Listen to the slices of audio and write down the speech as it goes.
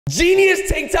Genius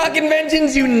TikTok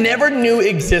inventions you never knew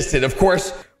existed. Of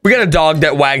course, we got a dog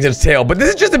that wags its tail, but this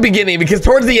is just the beginning because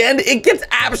towards the end, it gets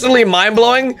absolutely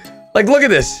mind-blowing. Like, look at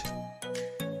this.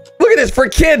 Look at this for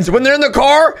kids when they're in the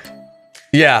car.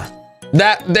 Yeah,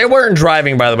 that they weren't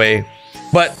driving, by the way.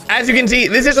 But as you can see,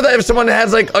 this is so that if someone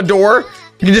has like a door,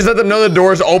 you can just let them know the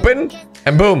door is open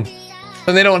and boom.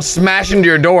 And they don't smash into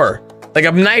your door. Like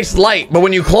a nice light, but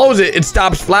when you close it, it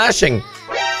stops flashing.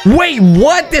 Wait,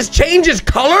 what? This changes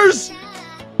colors?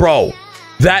 Bro,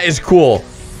 that is cool.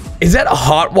 Is that a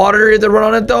hot water that run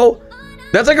on it though?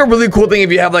 That's like a really cool thing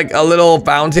if you have like a little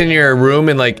fountain in your room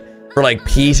and like for like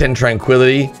peace and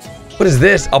tranquility. What is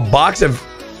this? A box of...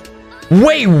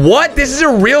 Wait, what? This is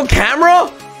a real camera?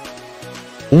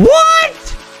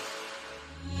 What?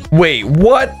 Wait,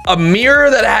 what? A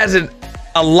mirror that has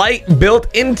a light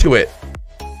built into it.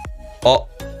 Oh,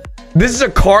 this is a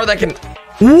car that can...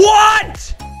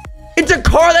 What? It's a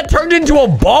car that turned into a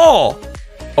ball.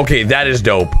 Okay, that is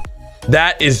dope.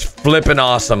 That is flipping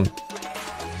awesome.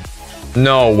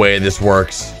 No way this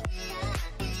works.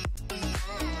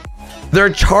 They're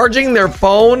charging their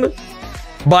phone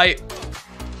by...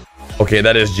 Okay,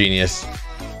 that is genius.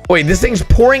 Wait, this thing's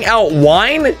pouring out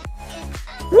wine?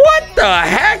 What the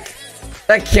heck?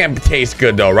 That can't taste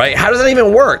good though, right? How does that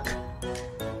even work?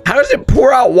 How does it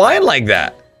pour out wine like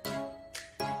that?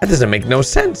 That doesn't make no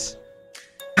sense.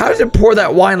 How does it pour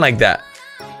that wine like that?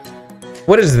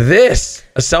 What is this?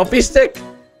 A selfie stick?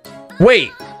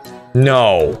 Wait.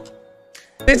 No.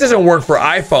 This doesn't work for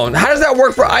iPhone. How does that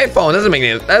work for iPhone?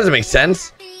 That doesn't make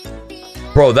sense.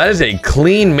 Bro, that is a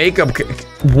clean makeup.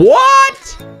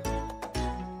 What?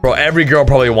 Bro, every girl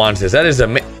probably wants this. That is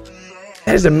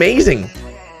amazing.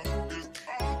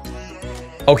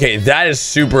 Okay, that is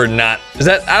super not... Is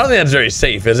that... I don't think that's very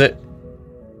safe, is it?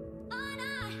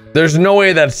 There's no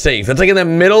way that's safe. That's like in the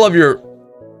middle of your...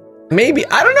 Maybe.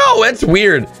 I don't know. That's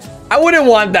weird. I wouldn't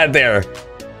want that there.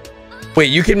 Wait,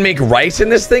 you can make rice in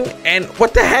this thing? And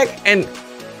what the heck? And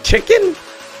chicken?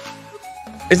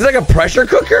 Is it like a pressure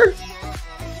cooker?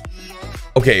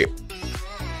 Okay.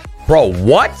 Bro,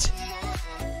 what?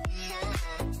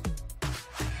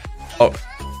 Oh,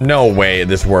 no way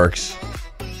this works.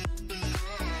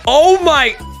 Oh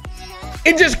my...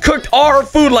 It just cooked all her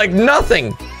food like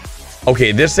nothing.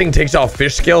 Okay, this thing takes off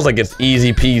fish scales like it's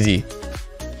easy peasy.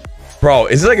 Bro,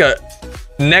 is this like a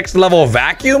next level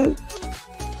vacuum?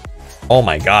 Oh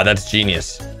my god, that's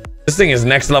genius. This thing is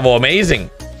next level amazing.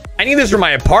 I need this for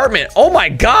my apartment. Oh my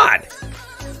god.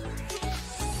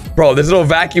 Bro, this little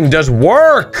vacuum does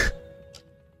work.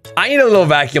 I need a little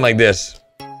vacuum like this.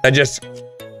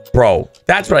 Bro,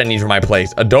 that's what I need for my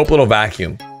place. A dope little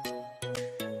vacuum.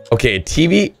 Okay, a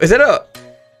TV. Is that a...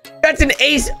 That's an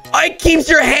ace. It keeps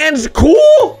your hands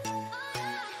cool.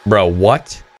 Bro,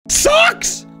 what?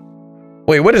 Socks?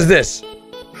 Wait, what is this?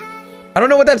 I don't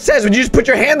know what that says. Would you just put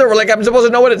your hand over like I'm supposed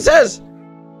to know what it says?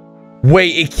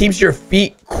 Wait, it keeps your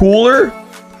feet cooler?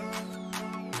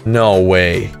 No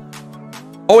way.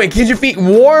 Oh, it keeps your feet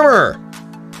warmer.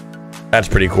 That's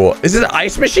pretty cool. Is this an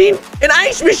ice machine? An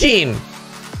ice machine!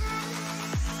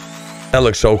 That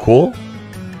looks so cool.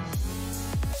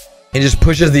 It just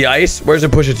pushes the ice. Where's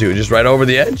it push it to? Just right over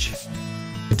the edge?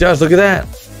 It does. Look at that.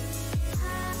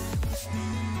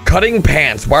 Cutting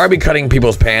pants. Why are we cutting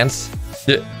people's pants?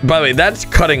 By the way, that's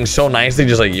cutting so nicely.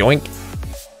 Just like yoink.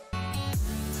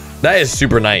 That is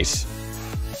super nice.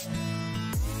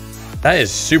 That is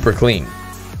super clean.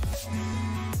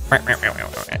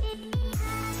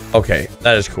 Okay,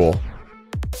 that is cool.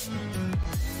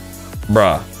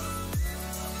 Bruh.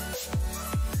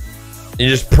 You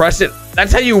just press it.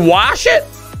 That's how you wash it?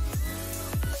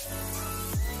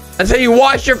 That's how you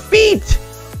wash your feet.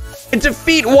 It's a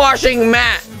feet washing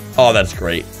mat. Oh, that's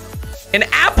great. An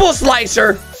apple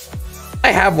slicer.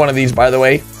 I have one of these, by the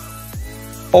way.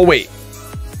 Oh, wait.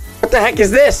 What the heck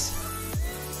is this?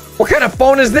 What kind of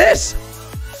phone is this?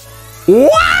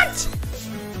 What?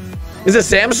 Is it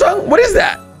Samsung? What is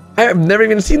that? I have never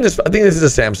even seen this. I think this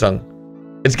is a Samsung.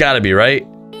 It's got to be, right?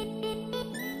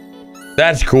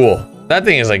 That's cool. That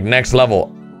thing is like next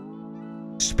level.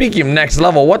 Speaking of next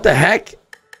level, what the heck?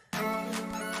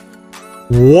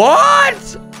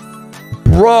 What?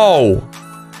 Bro.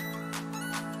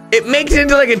 It makes it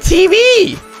into like a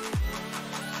TV.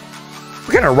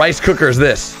 What kind of rice cooker is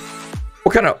this?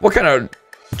 What kind of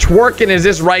twerking is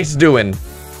this rice doing?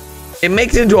 It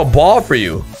makes it into a ball for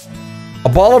you. A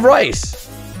ball of rice.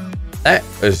 That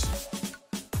is...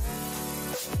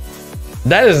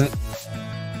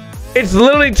 It's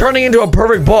literally turning into a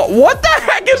perfect ball. What the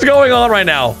heck is going on right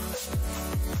now?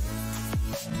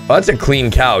 Oh, that's a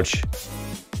clean couch.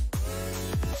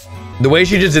 The way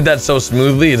she just did that so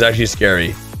smoothly is actually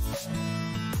scary.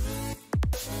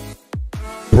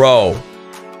 Bro.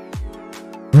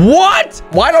 What?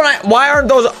 Why aren't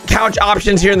those couch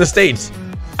options here in the States?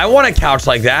 I want a couch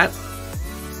like that.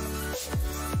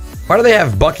 Why do they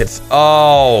have buckets?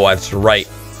 Oh, that's right.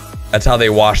 That's how they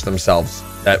wash themselves.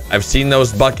 I've seen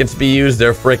those buckets be used.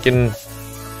 They're freaking,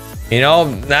 you know,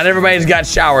 not everybody's got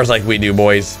showers like we do,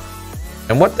 boys.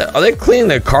 And what the, are they cleaning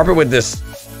the carpet with this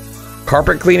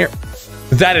carpet cleaner?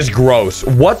 That is gross.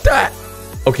 What the?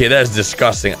 Okay, that is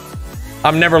disgusting.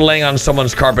 I'm never laying on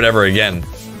someone's carpet ever again.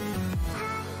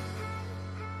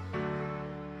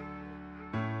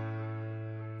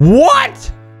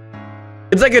 What?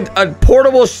 It's like a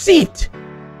portable seat.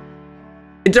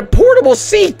 It's a portable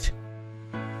seat.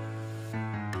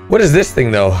 What is this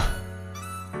thing though?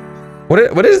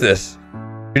 What is this?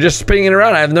 You're just spinning it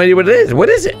around. I have no idea what it is. What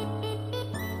is it?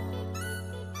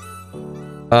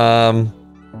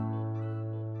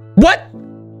 What?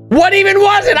 What even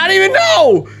was it? I don't even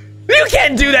know. You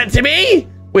can't do that to me.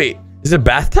 Wait, is it a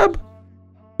bathtub?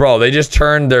 Bro, they just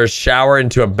turned their shower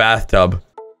into a bathtub.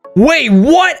 Wait,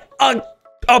 what?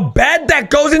 A bed that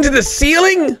goes into the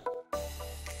ceiling?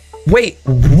 Wait,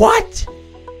 what?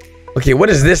 Okay, what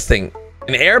is this thing?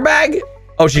 An airbag?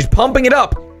 Oh, she's pumping it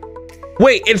up.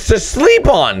 Wait, it's to sleep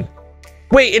on.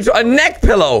 Wait, it's a neck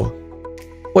pillow.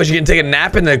 What, she can take a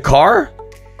nap in the car?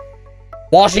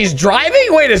 While she's driving?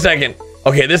 Wait a second.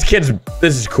 Okay, this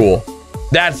is cool.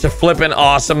 That's a flippin'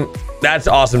 awesome. That's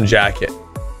awesome jacket.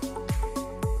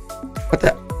 What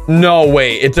the? No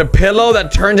way. It's a pillow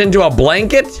that turns into a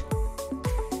blanket?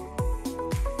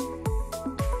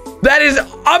 That is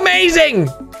amazing.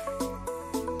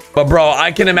 But bro,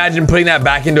 I can imagine putting that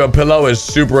back into a pillow is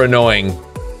super annoying.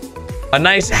 A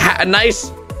nice.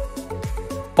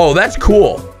 Oh, that's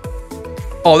cool.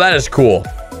 Oh, that is cool.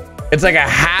 It's like a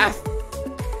half.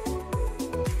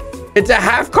 It's a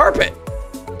half carpet.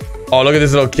 Oh, look at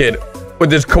this little kid with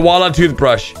this koala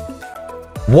toothbrush.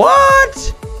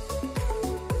 What?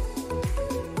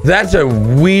 That's a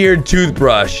weird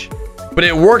toothbrush, but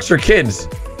it works for kids.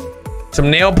 Some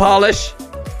nail polish.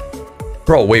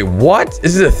 Bro, wait, what?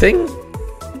 Is this a thing?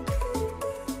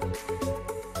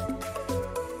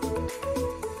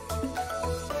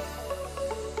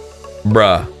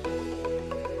 Bruh.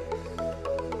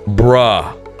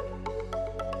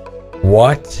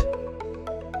 What?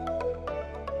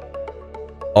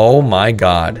 Oh my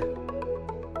god.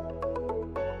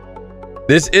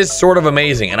 This is sort of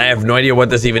amazing, and I have no idea what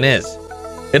this even is.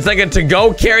 It's like a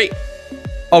to-go carry.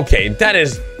 Okay, that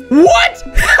is... What?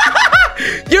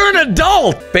 You're an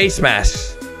adult! Face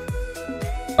masks.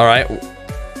 All right.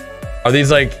 Are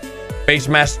these like face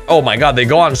masks? Oh my god, they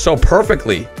go on so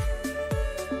perfectly.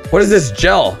 What is this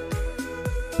gel?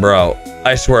 Bro,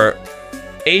 I swear.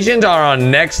 Asians are on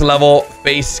next level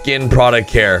face skin product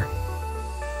care.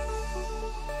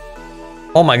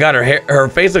 Oh my god, her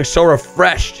face looks so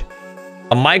refreshed.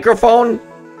 A microphone?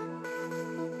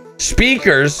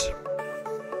 Speakers?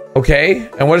 Okay,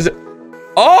 and what is it?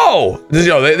 Oh!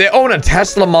 They own a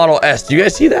Tesla Model S. Do you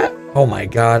guys see that? Oh my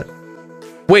god.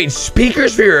 Wait,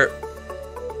 speakers for your...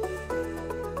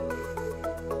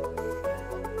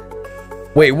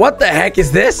 Wait, what the heck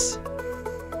is this?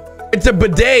 It's a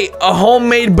bidet, a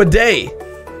homemade bidet.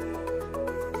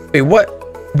 Wait, what?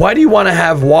 Why do you want to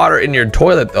have water in your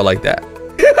toilet though like that?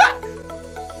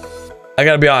 I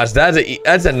gotta be honest, that's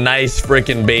a nice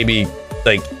freaking baby,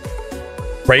 like,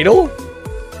 cradle?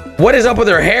 What is up with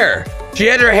her hair? She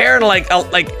had her hair in like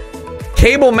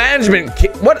cable management.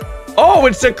 What? Oh,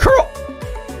 it's a curl.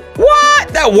 What?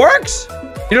 That works?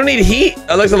 You don't need heat?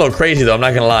 It looks a little crazy though, I'm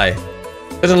not gonna lie.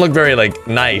 Doesn't look very like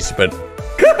nice, but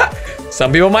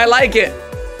some people might like it.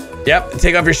 Yep,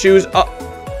 take off your shoes.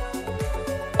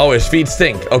 Oh, his feet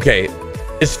stink. Okay,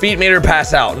 his feet made her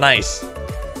pass out. Nice.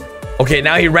 Okay,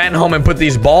 now he ran home and put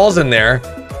these balls in there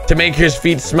to make his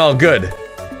feet smell good.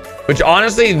 Which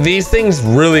honestly, these things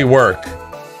really work.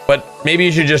 But maybe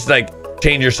you should just like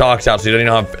change your socks out so you don't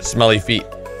even have smelly feet.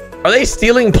 Are they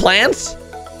stealing plants?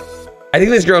 I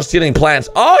think this girl's stealing plants.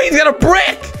 Oh, he's got a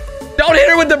brick! Don't hit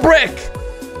her with the brick!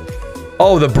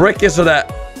 Oh, the brick is so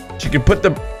that she can put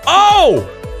the... Oh!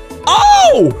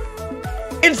 Oh!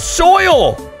 It's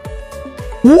soil!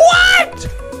 What?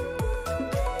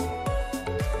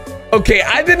 Okay,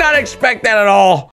 I did not expect that at all.